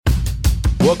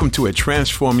Welcome to A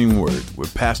Transforming Word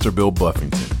with Pastor Bill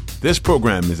Buffington. This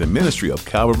program is a ministry of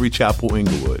Calvary Chapel,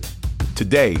 Inglewood.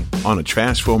 Today on A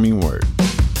Transforming Word.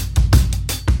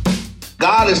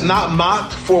 God is not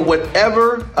mocked, for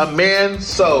whatever a man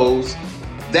sows,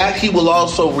 that he will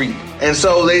also reap. And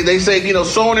so they say,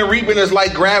 sowing and reaping is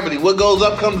like gravity. What goes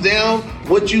up comes down.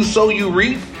 What you sow, you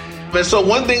reap. And so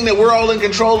one thing that we're all in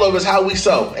control of is how we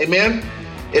sow. Amen.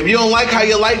 If you don't like how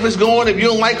your life is going, if you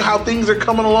don't like how things are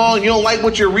coming along, you don't like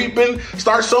what you're reaping,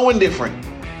 start sowing different.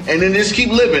 And then just keep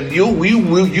living. You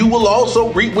will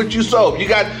also reap what you sow. If you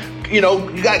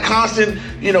got constant,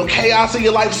 chaos in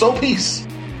your life, sow peace.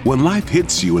 When life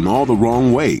hits you in all the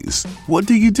wrong ways, what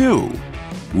do you do?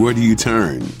 Where do you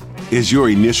turn? Is your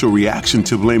initial reaction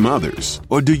to blame others,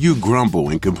 or do you grumble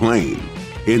and complain?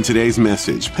 In today's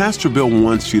message, Pastor Bill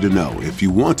wants you to know if you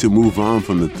want to move on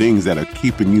from the things that are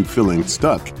keeping you feeling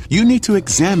stuck, you need to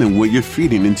examine what you're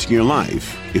feeding into your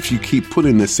life. If you keep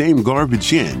putting the same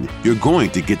garbage in, you're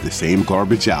going to get the same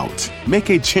garbage out.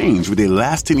 Make a change with a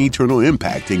lasting eternal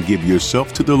impact and give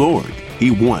yourself to the Lord.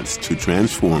 He wants to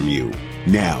transform you.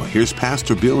 Now, here's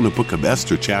Pastor Bill in the book of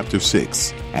Esther, chapter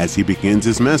 6, as he begins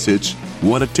his message,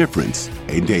 What a Difference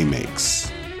a Day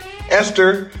Makes.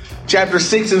 Esther chapter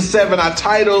 6 and 7, I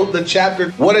titled the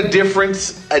chapter, What a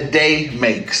Difference a Day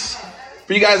Makes.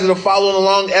 For you guys that are following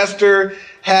along, Esther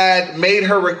had made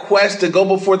her request to go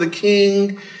before the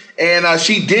king, and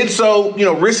she did so,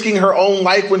 risking her own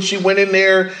life when she went in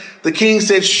there. The king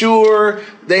said, sure.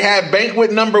 They had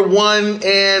banquet number 1,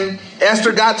 and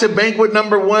Esther got to banquet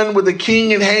number 1 with the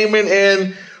king and Haman,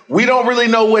 and we don't really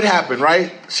know what happened,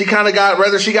 right? She kind of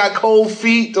whether she got cold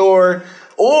feet or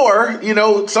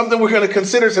something we're going to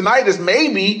consider tonight is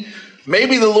maybe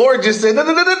the Lord just said, no,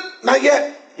 not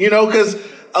yet, because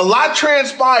a lot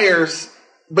transpires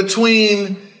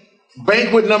between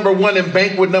banquet number 1 and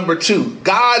banquet number 2.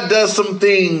 God does some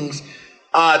things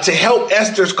to help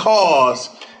Esther's cause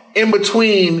in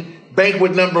between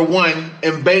banquet number 1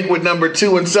 and banquet number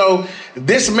 2. And so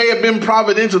this may have been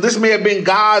providential. This may have been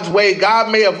God's way.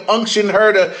 God may have unctioned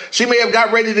her she may have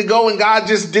got ready to go and God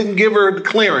just didn't give her the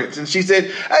clearance. And she said,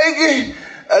 hey,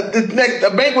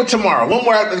 a banquet tomorrow. One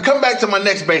more, come back to my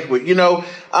next banquet.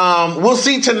 We'll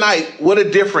see tonight what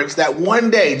a difference that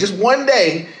just one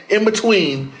day in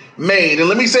between made. And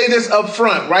let me say this up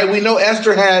front, right? We know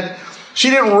Esther she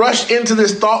didn't rush into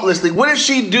this thoughtlessly. What did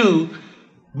she do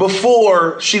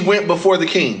before she went before the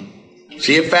king?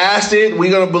 She had fasted.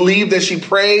 We're going to believe that she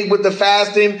prayed with the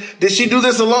fasting. Did she do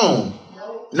this alone?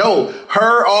 No.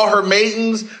 All her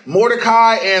maidens,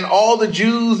 Mordecai, and all the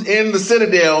Jews in the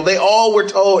citadel, they all were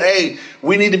told, hey,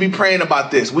 we need to be praying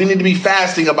about this. We need to be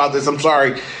fasting about this. I'm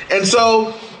sorry. And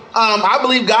so I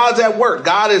believe God's at work.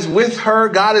 God is with her.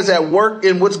 God is at work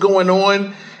in what's going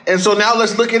on. And so now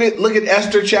let's look at it. Look at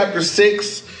Esther chapter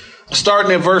 6,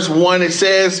 starting at verse 1. It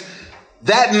says,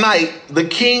 that night the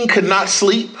king could not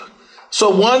sleep.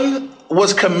 So one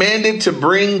was commanded to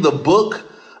bring the book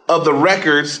of the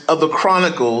records of the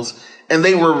chronicles, and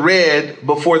they were read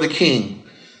before the king.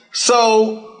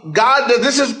 So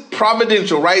this is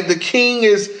providential, right? The king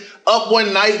is up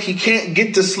one night. He can't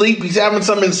get to sleep. He's having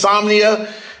some insomnia.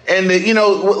 And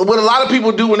what a lot of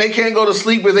people do when they can't go to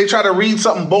sleep is they try to read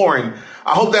something boring.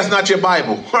 I hope that's not your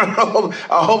Bible. I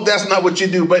hope that's not what you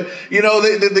do. But,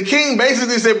 the king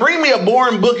basically said, bring me a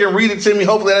boring book and read it to me.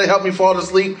 Hopefully that'll help me fall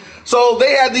asleep. So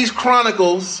they had these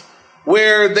chronicles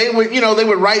where they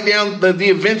would write down the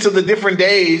events of the different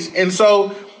days. And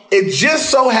so it just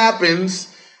so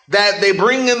happens that they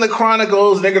bring in the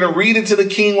chronicles. They're going to read it to the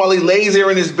king while he lays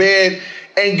there in his bed.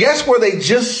 And guess where they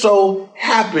just so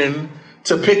happen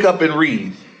to pick up and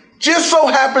read? Just so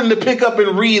happen to pick up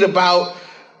and read about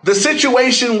the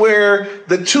situation where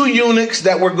the 2 eunuchs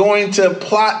that were going to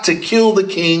plot to kill the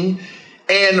king,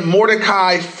 and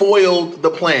Mordecai foiled the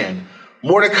plan.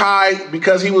 Mordecai,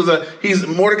 because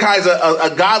Mordecai's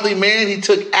a godly man, he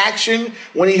took action.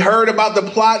 When he heard about the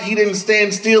plot, he didn't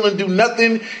stand still and do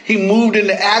nothing. He moved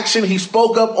into action. He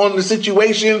spoke up on the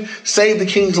situation, saved the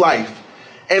king's life.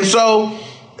 And so,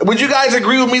 would you guys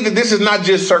agree with me that this is not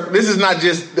just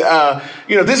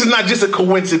a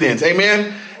coincidence?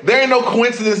 Amen. There ain't no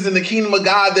coincidence in the kingdom of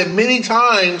God that many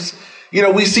times,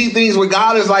 we see things where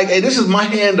God is like, hey, this is my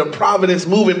hand of providence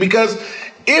moving. Because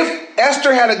if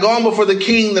Esther had gone before the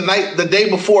king the day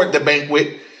before at the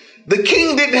banquet, the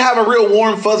king didn't have a real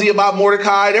warm fuzzy about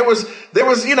Mordecai. There was,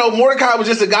 Mordecai was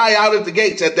just a guy out at the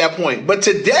gates at that point. But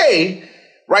today,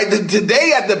 right,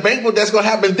 today at the banquet that's going to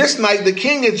happen this night, the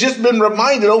king has just been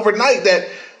reminded overnight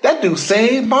that dude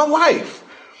saved my life.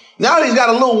 Now he's got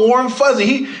a little warm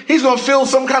fuzzy. He's going to feel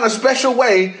some kind of special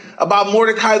way about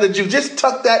Mordecai the Jew. Just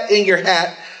tuck that in your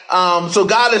hat. So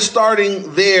God is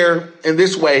starting there in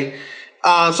this way.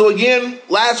 So again,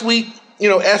 last week,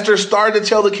 Esther started to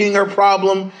tell the king her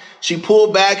problem. She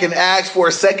pulled back and asked for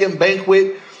a second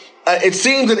banquet. It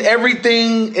seems that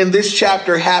everything in this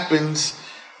chapter happens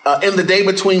in the day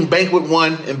between banquet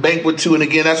 1 and banquet 2. And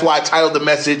again, that's why I titled the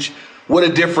message, What a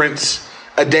Difference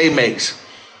a Day Makes.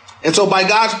 And so by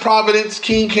God's providence,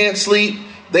 king can't sleep.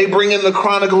 They bring in the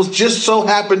Chronicles, just so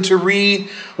happened to read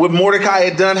what Mordecai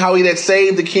had done, how he had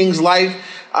saved the king's life.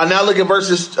 Now look at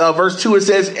verse 2. It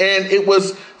says, and it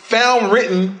was found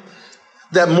written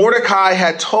that Mordecai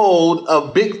had told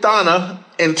of Bigthana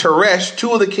and Teresh,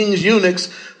 2 of the king's eunuchs,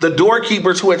 the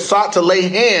doorkeepers who had sought to lay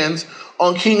hands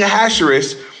on King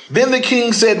Ahasuerus. Then the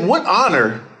king said, what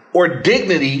honor or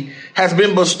dignity has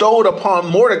been bestowed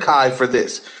upon Mordecai for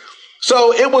this?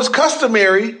 So it was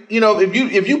customary,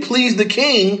 if you pleased the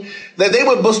king, that they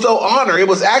would bestow honor. It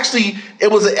was an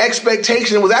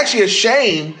expectation. It was actually a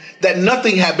shame that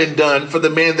nothing had been done for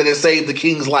the man that had saved the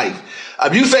king's life.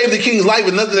 If you save the king's life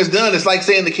and nothing is done, it's like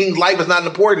saying the king's life is not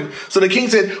important. So the king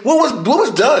said, what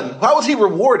was done? How was he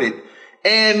rewarded?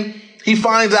 And he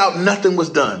finds out nothing was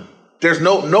done. There's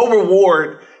no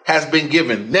reward has been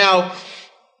given. Now,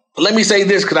 let me say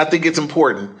this because I think it's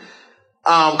important.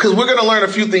 Because we're going to learn a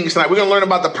few things tonight. We're going to learn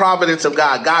about the providence of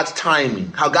God, God's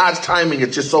timing, how God's timing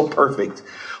is just so perfect.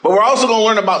 But we're also going to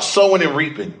learn about sowing and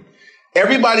reaping.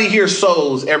 Everybody here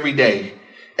sows every day.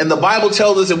 And the Bible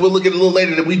tells us, and we'll look at it a little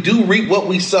later, that we do reap what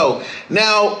we sow.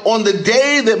 Now, on the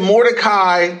day that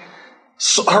Mordecai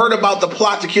heard about the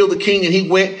plot to kill the king and he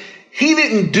went, he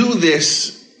didn't do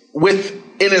this with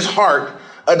in his heart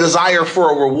a desire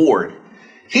for a reward.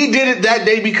 He did it that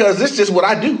day because this is just what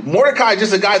I do. Mordecai is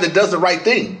just a guy that does the right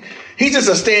thing. He's just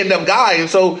a stand-up guy. And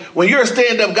so when you're a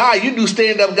stand-up guy, you do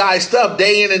stand-up guy stuff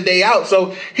day in and day out.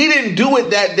 So he didn't do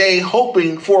it that day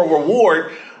hoping for a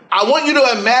reward. I want you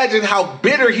to imagine how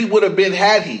bitter he would have been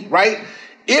had he, right?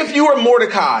 If you were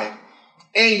Mordecai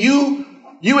and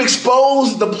you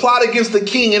exposed the plot against the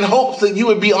king in hopes that you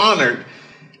would be honored.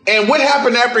 And what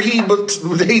happened after he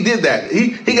did that?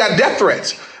 He got death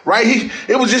threats. Right?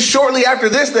 It was just shortly after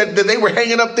this that they were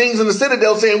hanging up things in the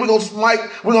citadel saying, we're going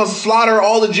to slaughter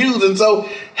all the Jews. And so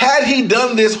had he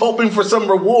done this hoping for some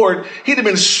reward, he'd have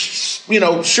been,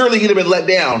 surely he'd have been let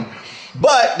down.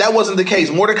 But that wasn't the case.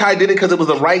 Mordecai did it because it was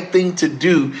the right thing to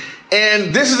do.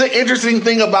 And this is an interesting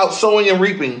thing about sowing and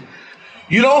reaping.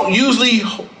 You don't usually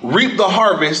reap the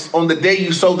harvest on the day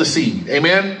you sow the seed.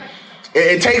 Amen.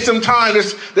 It takes some time.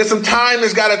 There's some time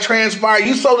that's got to transpire.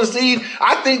 You sow the seed.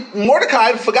 I think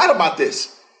Mordecai forgot about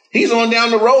this. He's on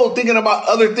down the road thinking about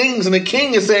other things. And the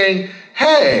king is saying,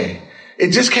 hey, it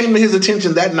just came to his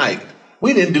attention that night.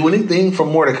 We didn't do anything for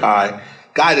Mordecai.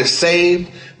 God has saved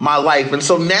my life. And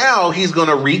so now he's going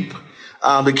to reap.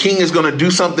 The king is going to do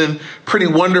something pretty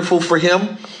wonderful for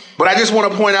him. But I just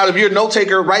want to point out, if you're a note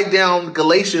taker, write down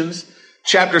Galatians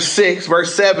chapter 6,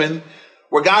 verse 7.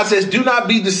 Where God says, do not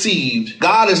be deceived.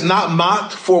 God is not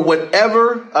mocked, for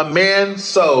whatever a man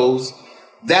sows,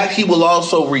 that he will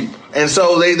also reap. And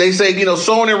so they say,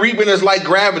 sowing and reaping is like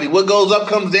gravity. What goes up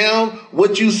comes down.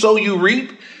 What you sow, you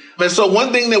reap. And so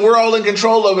one thing that we're all in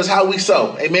control of is how we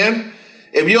sow. Amen.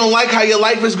 If you don't like how your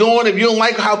life is going, if you don't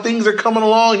like how things are coming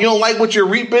along, you don't like what you're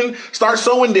reaping, start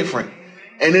sowing different.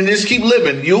 And then just keep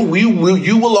living. You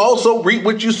will also reap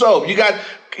what you sow. If you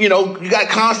got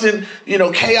constant,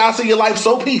 chaos in your life,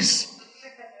 sow peace.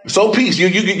 Sow peace.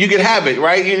 You can have it,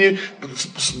 right?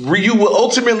 You will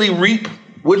ultimately reap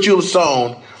what you have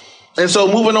sown. And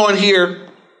so moving on here,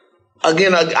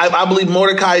 again, I believe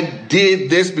Mordecai did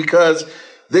this because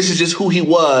this is just who he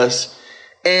was.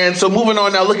 And so moving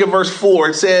on now, look at verse 4.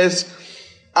 It says,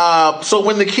 so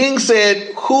when the king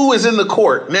said, who is in the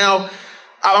court? Now,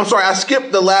 I'm sorry, I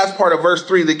skipped the last part of verse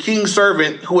 3. The king's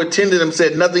servant who attended him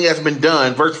said, nothing has been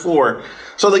done. Verse 4.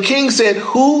 So the king said,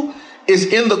 who is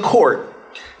in the court?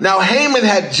 Now Haman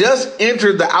had just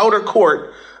entered the outer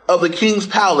court of the king's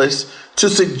palace to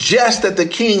suggest that the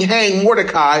king hang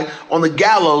Mordecai on the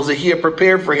gallows that he had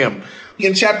prepared for him.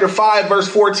 In chapter 5, verse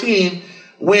 14,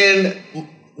 when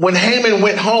Haman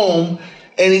went home,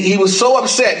 and he was so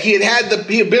upset. He had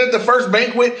been at the first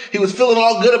banquet. He was feeling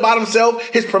all good about himself,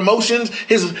 his promotions,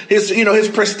 his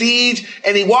prestige.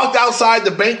 And he walked outside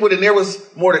the banquet and there was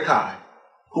Mordecai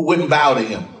who wouldn't bow to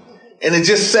him. And it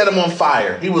just set him on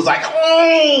fire. He was like,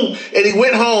 oh, and he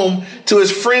went home to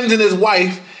his friends and his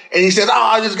wife. And he said,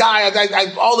 this guy,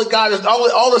 all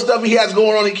the stuff he has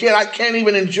going on, I can't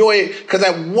even enjoy it because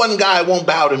that one guy won't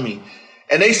bow to me.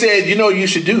 And they said, you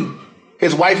should do.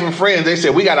 His wife and friends, they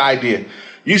said, we got an idea.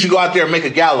 You should go out there and make a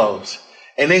gallows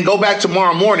and then go back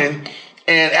tomorrow morning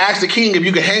and ask the king if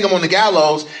you can hang him on the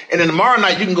gallows. And then tomorrow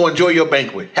night you can go enjoy your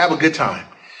banquet. Have a good time.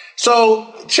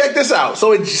 So check this out.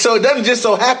 So it doesn't just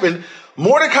so happen.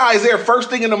 Mordecai is there first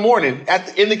thing in the morning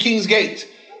in the king's gate.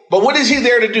 But what is he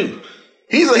there to do?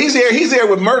 He's there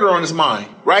with murder on his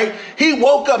mind, right? He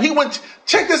woke up.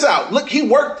 Check this out. Look, he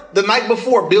worked the night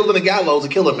before building a gallows to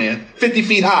kill a man 50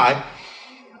 feet high.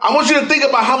 I want you to think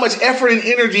about how much effort and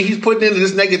energy he's putting into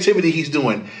this negativity he's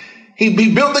doing.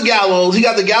 He built the gallows. He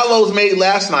got the gallows made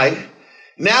last night.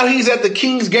 Now he's at the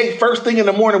king's gate first thing in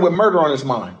the morning with murder on his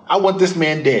mind. I want this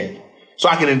man dead so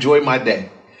I can enjoy my day.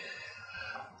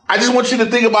 I just want you to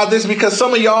think about this because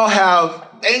some of y'all have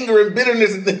anger and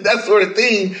bitterness and that sort of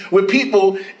thing with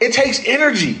people. It takes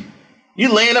energy.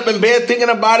 You laying up in bed thinking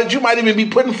about it. You might even be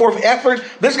putting forth effort.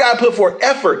 This guy put forth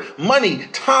effort, money,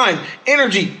 time,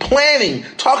 energy, planning,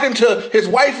 talking to his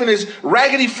wife and his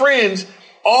raggedy friends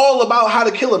all about how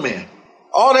to kill a man.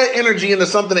 All that energy into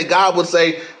something that God would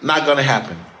say, not going to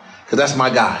happen because that's my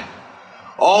guy.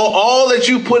 All that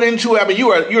you put into it, I mean,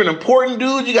 you're an important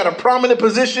dude. You got a prominent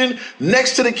position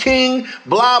next to the king,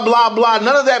 blah, blah, blah.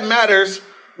 None of that matters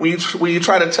when you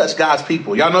try to touch God's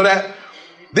people. Y'all know that?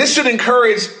 This should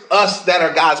encourage us that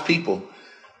are God's people.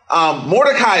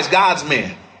 Mordecai is God's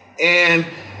man. And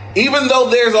even though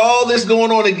there's all this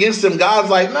going on against him, God's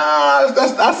like, nah,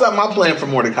 that's not my plan for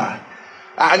Mordecai.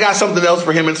 I got something else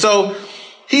for him. And so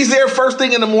he's there first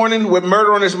thing in the morning with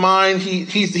murder on his mind.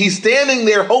 He's standing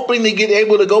there hoping to get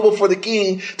able to go before the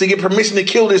king to get permission to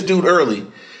kill this dude early.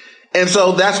 And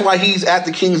so that's why he's at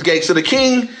the king's gate. So the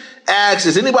king asks,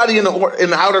 is anybody in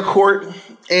the outer court?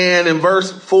 And in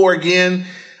verse 4 again,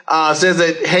 says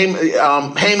that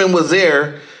Haman was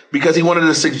there because he wanted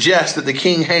to suggest that the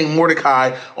king hang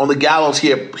Mordecai on the gallows he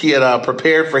had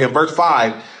prepared for him. Verse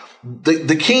 5.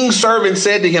 The king's servant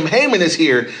said to him, Haman is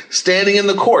here, standing in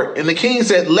the court. And the king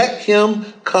said, let him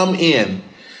come in.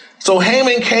 So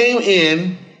Haman came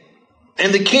in,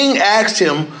 and the king asked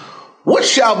him, what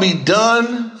shall be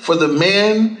done for the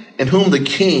man in whom the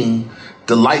king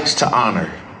delights to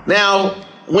honor? Now,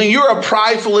 when you're a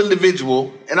prideful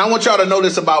individual, and I want y'all to know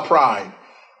this about pride,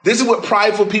 this is what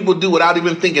prideful people do without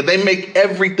even thinking. They make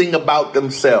everything about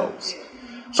themselves.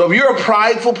 So if you're a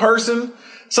prideful person,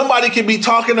 somebody can be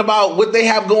talking about what they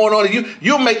have going on, and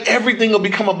you'll make everything will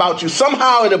become about you.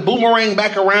 Somehow it'll boomerang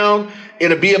back around.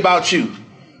 It'll be about you.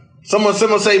 Someone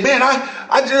say, man,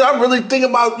 I really think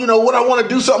about, what I want to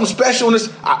do something special.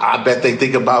 And I bet they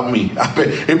think about me. I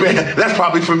bet that's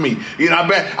probably for me. I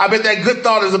bet that good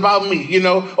thought is about me.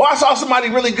 Oh, I saw somebody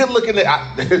really good looking.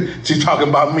 She's talking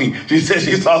about me. She said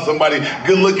she saw somebody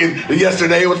good looking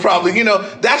yesterday. It was probably,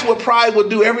 that's what pride would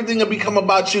do. Everything will become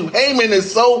about you. Haman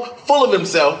is so full of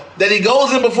himself that he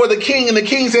goes in before the king, and the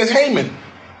king says, Haman,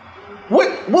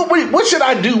 what should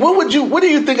I do? What do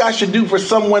you think I should do for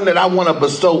someone that I want to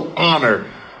bestow honor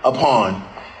upon?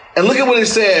 And look at what it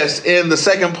says in the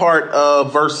second part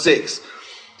of verse 6.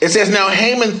 It says, now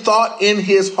Haman thought in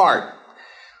his heart,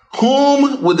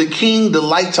 whom would the king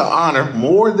delight to honor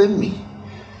more than me?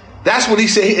 That's what he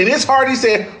said. In his heart, he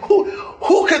said,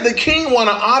 who could the king want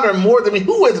to honor more than me?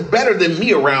 Who is better than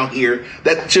me around here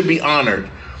that should be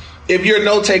honored? If you're a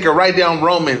note taker, write down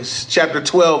Romans chapter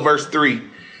 12, verse 3.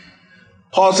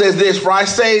 Paul says this, for I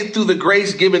say through the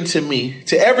grace given to me,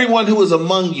 to everyone who is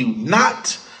among you,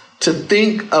 not to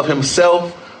think of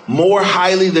himself more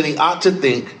highly than he ought to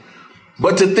think,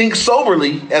 but to think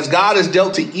soberly as God has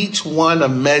dealt to each one a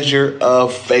measure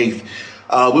of faith.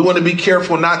 We want to be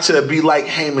careful not to be like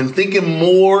Haman, thinking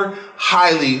more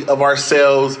highly of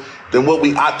ourselves than what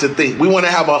we ought to think. We want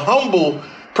to have a humble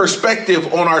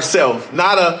perspective on ourselves,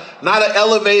 not a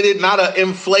elevated, not a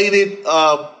inflated,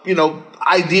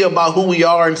 idea about who we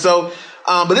are. And so,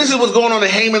 but this is what's going on in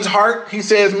Haman's heart. He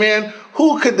says, man,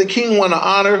 who could the king want to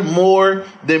honor more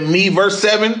than me? Verse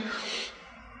 7,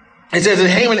 it says, and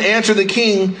Haman answered the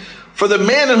king, for the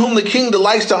man in whom the king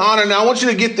delights to honor. Now I want you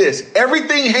to get this.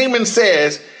 Everything Haman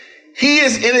says, he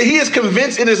is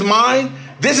convinced in his mind,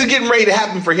 this is getting ready to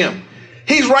happen for him.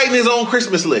 He's writing his own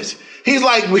Christmas list. He's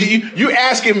like, you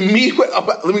asking me,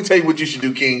 let me tell you what you should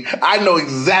do, King. I know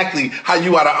exactly how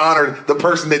you ought to honor the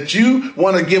person that you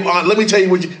want to give on. Let me tell you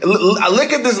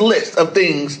look at this list of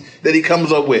things that he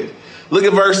comes up with. Look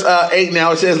at verse 8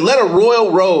 now. It says, let a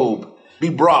royal robe be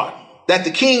brought that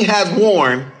the king has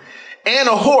worn, and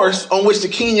a horse on which the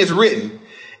king is ridden,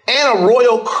 and a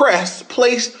royal crest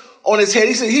placed on his head.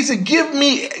 He said, give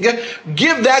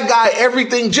that guy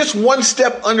everything, just one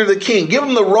step under the king. Give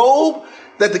him the robe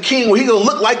that the king, he's going to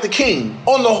look like the king.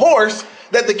 On the horse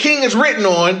that the king is ridden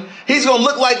on, he's going to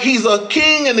look like he's a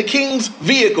king in the king's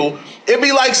vehicle. It'd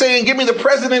be like saying, give me the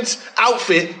president's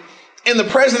outfit in the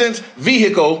president's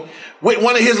vehicle with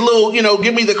one of his little,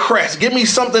 give me the crest, give me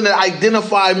something that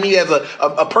identify me as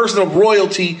a person of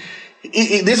royalty.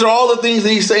 These are all the things that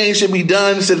he's saying should be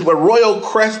done. It says, a royal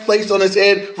crest placed on his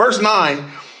head. Verse 9,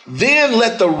 then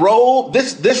let the robe,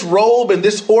 this robe and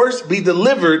this horse be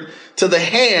delivered to the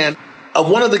hand of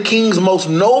one of the king's most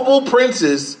noble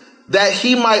princes, that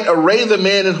he might array the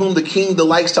man in whom the king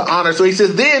delights to honor. So he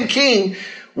says, then king,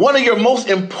 one of your most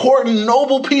important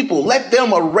noble people, let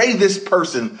them array this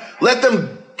person. Let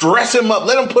them dress him up.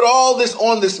 Let him put all this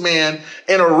on this man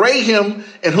and array him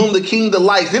in whom the king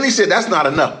delights. Then he said, that's not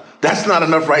enough. That's not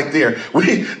enough right there.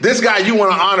 This guy you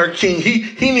want to honor, king,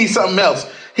 he needs something else.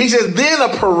 He says,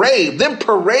 then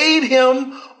parade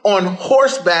him on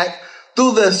horseback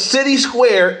through the city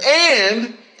square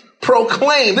and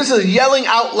proclaim. This is yelling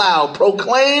out loud.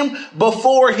 Proclaim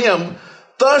before him,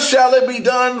 thus shall it be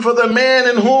done for the man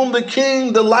in whom the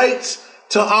king delights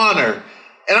to honor.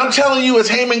 And I'm telling you, as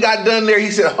Haman got done there,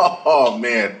 he said, oh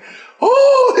man,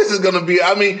 this is going to be,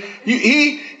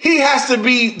 he has to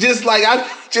be just like, I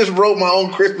just wrote my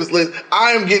own Christmas list.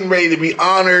 I am getting ready to be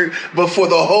honored before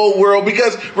the whole world,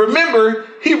 because remember,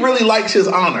 he really likes his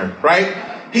honor, right?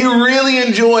 He really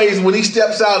enjoys when he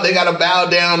steps out, they got to bow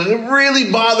down, and it really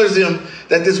bothers him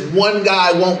that this one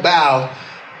guy won't bow.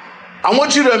 I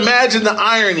want you to imagine the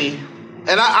irony.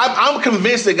 And I'm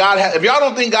convinced that if y'all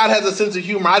don't think God has a sense of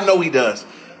humor, I know he does.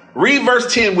 Read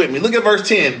verse 10 with me. Look at verse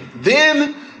 10.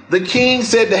 Then the king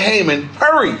said to Haman,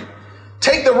 hurry,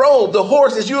 take the robe, the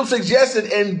horse, as you have suggested,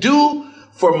 and do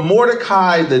for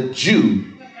Mordecai the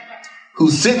Jew, who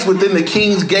sits within the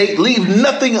king's gate. Leave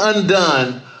nothing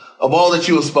undone of all that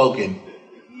you have spoken.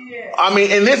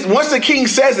 And this, once the king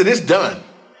says it, it's done.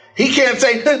 He can't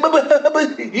say,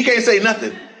 he can't say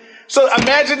nothing. So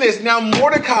imagine this. Now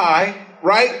Mordecai,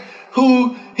 right?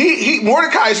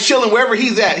 Mordecai is chilling wherever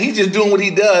he's at. He's just doing what he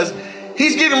does.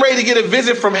 He's getting ready to get a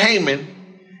visit from Haman.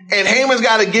 And Haman's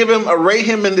got to array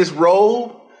him in this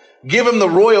robe, give him the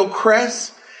royal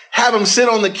crest, have him sit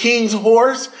on the king's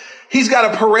horse. He's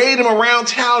got to parade him around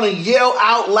town and yell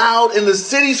out loud in the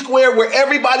city square where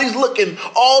everybody's looking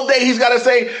all day. He's got to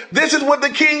say, this is what the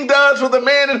king does for the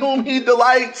man in whom he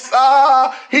delights.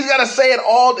 He's got to say it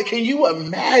all. Can you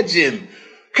imagine?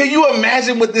 Can you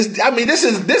imagine what this?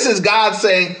 This is God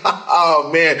saying, oh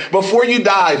man, before you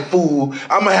die, fool,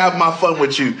 I'm going to have my fun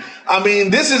with you.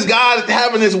 This is God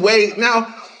having his way.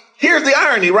 Now, here's the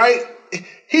irony, right?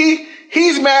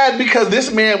 He's mad because this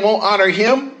man won't honor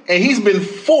him. And he's been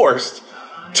forced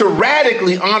to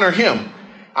radically honor him.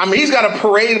 He's got to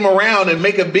parade him around and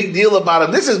make a big deal about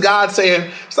him. This is God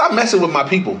saying, stop messing with my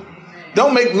people.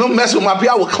 Don't mess with my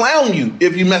people. I will clown you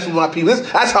if you mess with my people.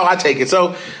 That's how I take it. So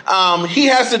he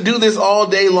has to do this all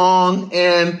day long.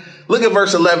 And look at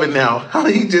verse 11 now.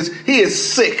 He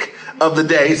is sick of the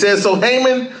day. He says, so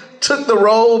Haman took the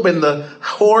robe and the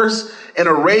horse and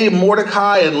arrayed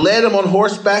Mordecai and led him on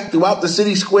horseback throughout the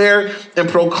city square and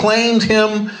proclaimed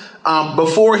him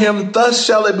before him, thus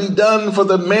shall it be done for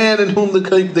the man in whom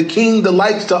the king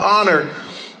delights to honor.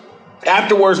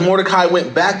 Afterwards, Mordecai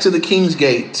went back to the king's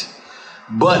gate,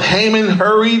 but Haman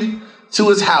hurried to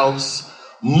his house,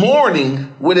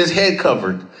 mourning with his head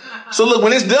covered. So look,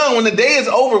 when it's done, when the day is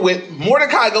over with,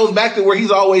 Mordecai goes back to where he's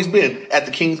always been, at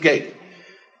the king's gate.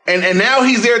 And now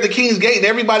he's there at the king's gate, and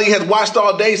everybody has watched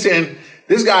all day saying,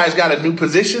 this guy's got a new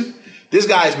position. This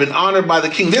guy's been honored by the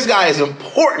king. This guy is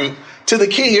important to the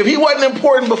king. If he wasn't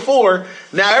important before,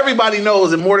 now everybody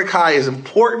knows that Mordecai is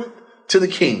important to the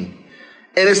king.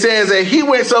 And it says that he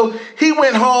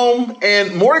went home,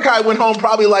 and Mordecai went home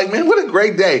probably like, man, what a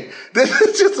great day. This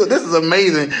is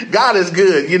amazing. God is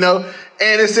good, And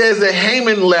it says that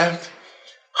Haman left,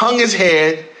 hung his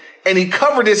head, and he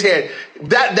covered his head.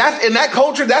 That's in that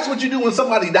culture, that's what you do when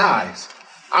somebody dies.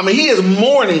 He is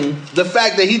mourning the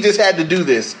fact that he just had to do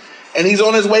this. And he's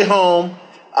on his way home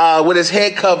with his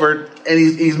head covered, and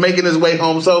he's making his way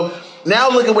home. So now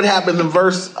look at what happened in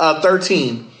verse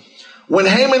 13. When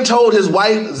Haman told his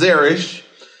wife Zeresh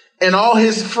and all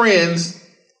his friends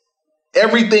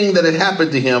everything that had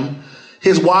happened to him,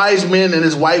 his wise men and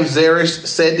his wife Zeresh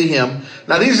said to him,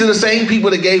 now these are the same people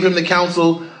that gave him the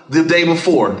counsel the day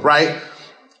before, right?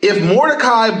 If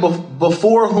Mordecai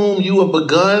before whom you have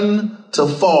begun to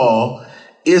fall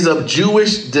is of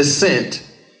Jewish descent,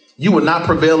 you will not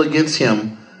prevail against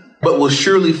him, but will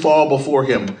surely fall before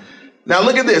him. Now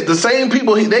look at this. The same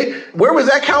people, where was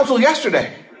that counsel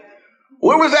yesterday?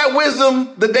 Where was that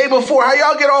wisdom the day before? How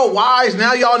y'all get all wise?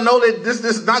 Now y'all know that this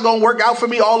is not going to work out for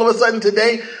me all of a sudden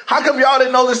today. How come y'all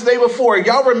didn't know this the day before?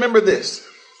 Y'all remember this.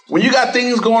 When you got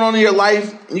things going on in your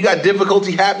life, and you got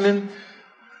difficulty happening,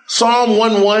 Psalm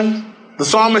 1:1, The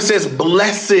psalmist says,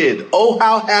 blessed, oh,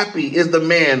 how happy is the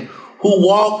man who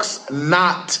walks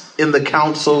not in the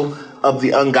counsel of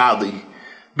the ungodly.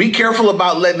 Be careful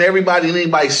about letting everybody and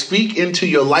anybody speak into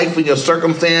your life and your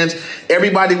circumstance.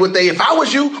 Everybody would say, if I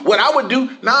was you, what I would do,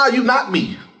 nah, you not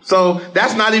me. So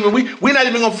that's not even, we're not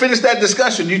even going to finish that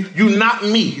discussion. You not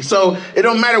me. So it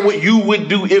don't matter what you would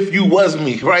do if you was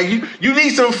me, right? You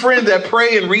need some friends that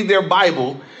pray and read their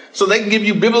Bible so they can give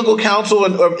you biblical counsel.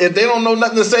 And or if they don't know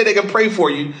nothing to say, they can pray for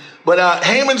you. But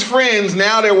Haman's friends,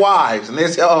 now they're wives. And they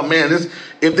say, oh man,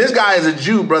 if this guy is a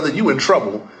Jew, brother, you in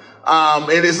trouble. And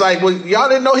it's like, well, y'all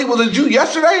didn't know he was a Jew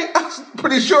yesterday? I'm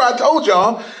pretty sure I told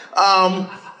y'all.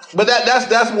 But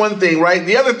that's one thing, right?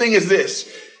 The other thing is this.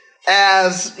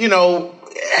 As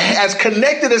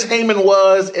connected as Haman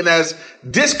was and as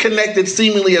disconnected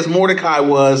seemingly as Mordecai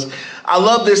was, I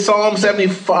love this. Psalm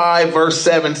 75 verse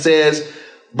 7 says,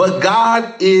 but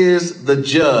God is the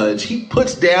judge. He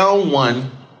puts down one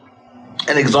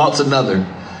and exalts another.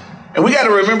 And we got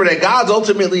to remember that God's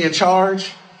ultimately in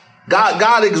charge.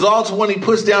 God exalts one, he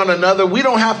puts down another. We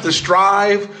don't have to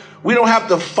strive. We don't have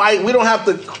to fight. We don't have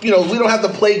to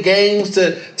play games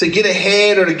to get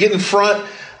ahead or to get in front.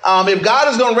 If God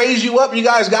is going to raise you up, you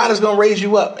guys, God is going to raise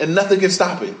you up and nothing can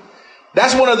stop it.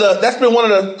 That's been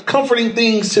one of the comforting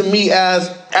things to me as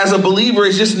a believer,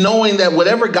 is just knowing that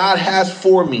whatever God has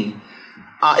for me,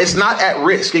 it's not at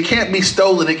risk. It can't be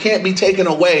stolen. It can't be taken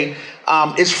away.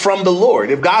 It's from the Lord.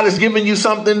 If God has given you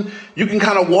something, you can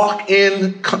kind of walk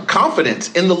in confidence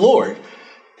in the Lord.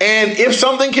 And if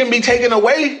something can be taken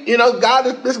away,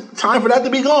 God, it's time for that to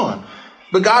be gone.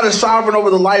 But God is sovereign over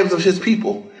the lives of his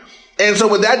people. And so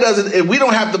what that does is we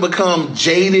don't have to become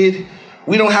jaded.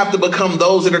 We don't have to become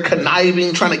those that are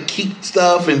conniving, trying to keep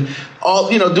stuff and all,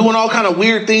 doing all kind of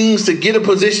weird things to get a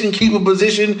position, keep a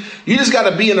position. You just got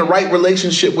to be in the right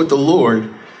relationship with the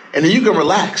Lord. And then you can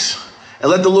relax and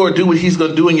let the Lord do what he's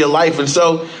going to do in your life. And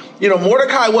so,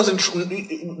 Mordecai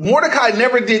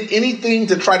never did anything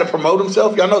to try to promote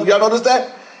himself. Y'all notice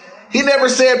that? He never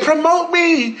said, promote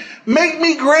me, make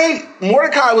me great.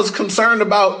 Mordecai was concerned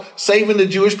about saving the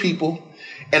Jewish people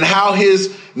and how his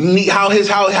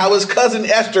cousin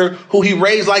Esther, who he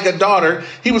raised like a daughter,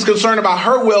 he was concerned about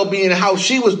her well-being and how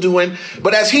she was doing.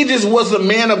 But as he just was the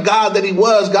man of God that he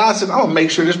was, God said, I'm going to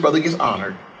make sure this brother gets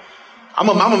honored. I'm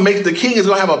going to make the king is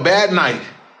going to have a bad night.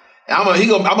 I'm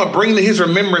going to bring to his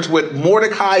remembrance what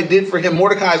Mordecai did for him.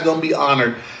 Mordecai is going to be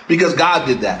honored because God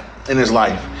did that in his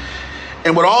life.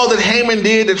 And with all that Haman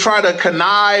did to try to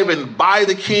connive and buy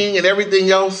the king and everything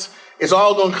else, it's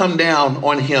all going to come down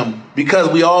on him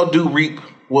because we all do reap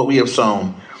what we have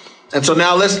sown. And so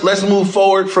now let's move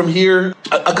forward from here.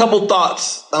 A couple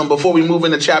thoughts before we move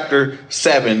into chapter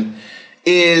 7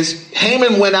 is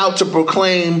Haman went out to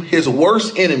proclaim his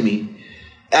worst enemy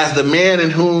as the man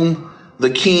in whom the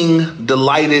king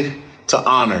delighted to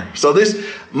honor. So his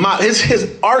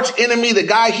arch enemy, the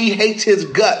guy he hates his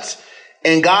guts,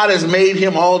 and God has made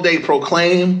him all day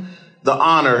proclaim the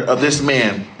honor of this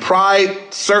man.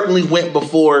 Pride certainly went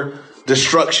before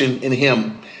destruction in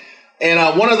him.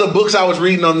 And one of the books I was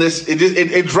reading on this,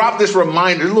 it dropped this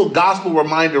reminder, a little gospel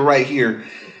reminder right here.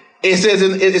 It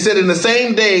said in the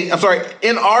same day,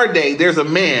 in our day, there's a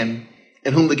man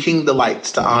in whom the king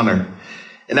delights to honor.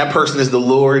 And that person is the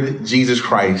Lord Jesus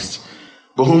Christ,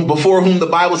 before whom the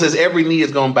Bible says every knee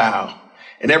is going to bow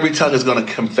and every tongue is going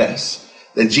to confess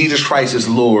that Jesus Christ is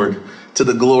Lord, to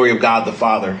the glory of God the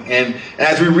Father. And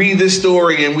as we read this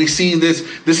story and we see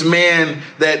this man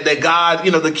that God,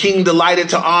 the king delighted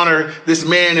to honor this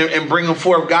man and bring him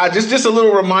forth, God, just a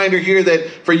little reminder here that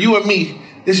for you and me,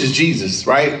 this is Jesus,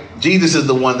 right? Jesus is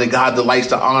the one that God delights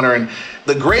to honor. And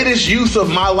the greatest use of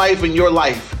my life and your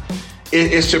life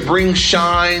is to bring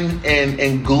shine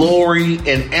and glory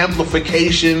and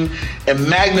amplification and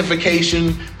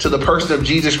magnification to the person of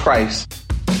Jesus Christ.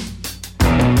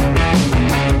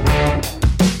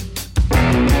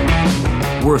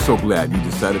 We're so glad you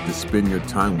decided to spend your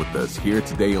time with us here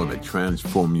today on the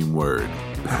Transforming Word.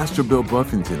 Pastor Bill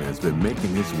Buffington has been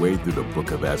making his way through the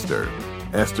book of Esther.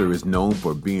 Esther is known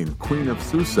for being Queen of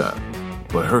Susa,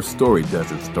 but her story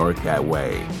doesn't start that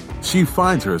way. She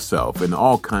finds herself in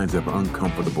all kinds of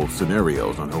uncomfortable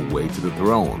scenarios on her way to the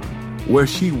throne, where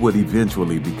she would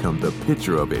eventually become the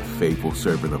picture of a faithful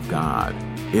servant of God.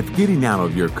 If getting out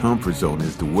of your comfort zone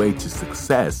is the way to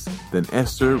success, then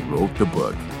Esther wrote the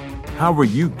book. How are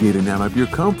you getting out of your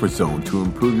comfort zone to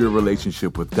improve your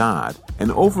relationship with God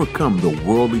and overcome the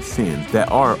worldly sins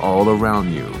that are all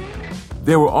around you?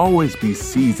 There will always be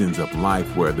seasons of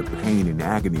life where the pain and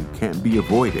agony can't be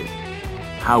avoided.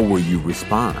 How will you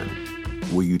respond?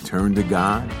 Will you turn to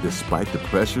God despite the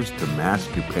pressures to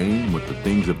mask your pain with the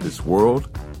things of this world,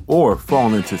 or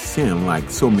fall into sin like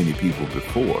so many people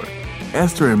before?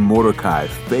 Esther and Mordecai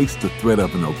faced the threat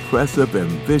of an oppressive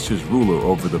and vicious ruler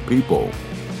over the people.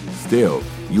 Still,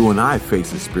 you and I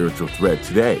face a spiritual threat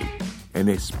today, and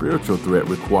a spiritual threat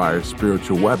requires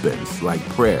spiritual weapons like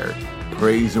prayer,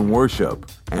 praise, and worship,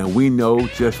 and we know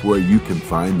just where you can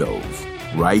find those,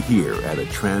 right here at A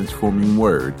Transforming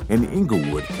Word in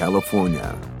Inglewood,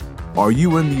 California. Are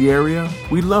you in the area?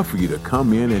 We'd love for you to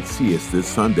come in and see us this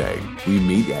Sunday. We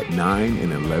meet at 9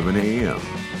 and 11 a.m.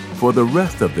 For the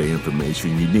rest of the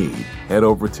information you need, head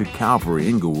over to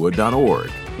calvaryinglewood.org.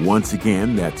 Once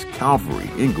again, that's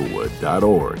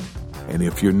calvaryinglewood.org. And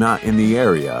if you're not in the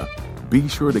area, be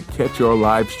sure to catch our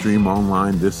live stream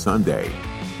online this Sunday.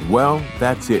 Well,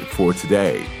 that's it for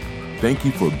today. Thank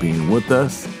you for being with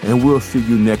us, and we'll see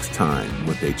you next time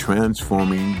with A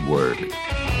Transforming Word.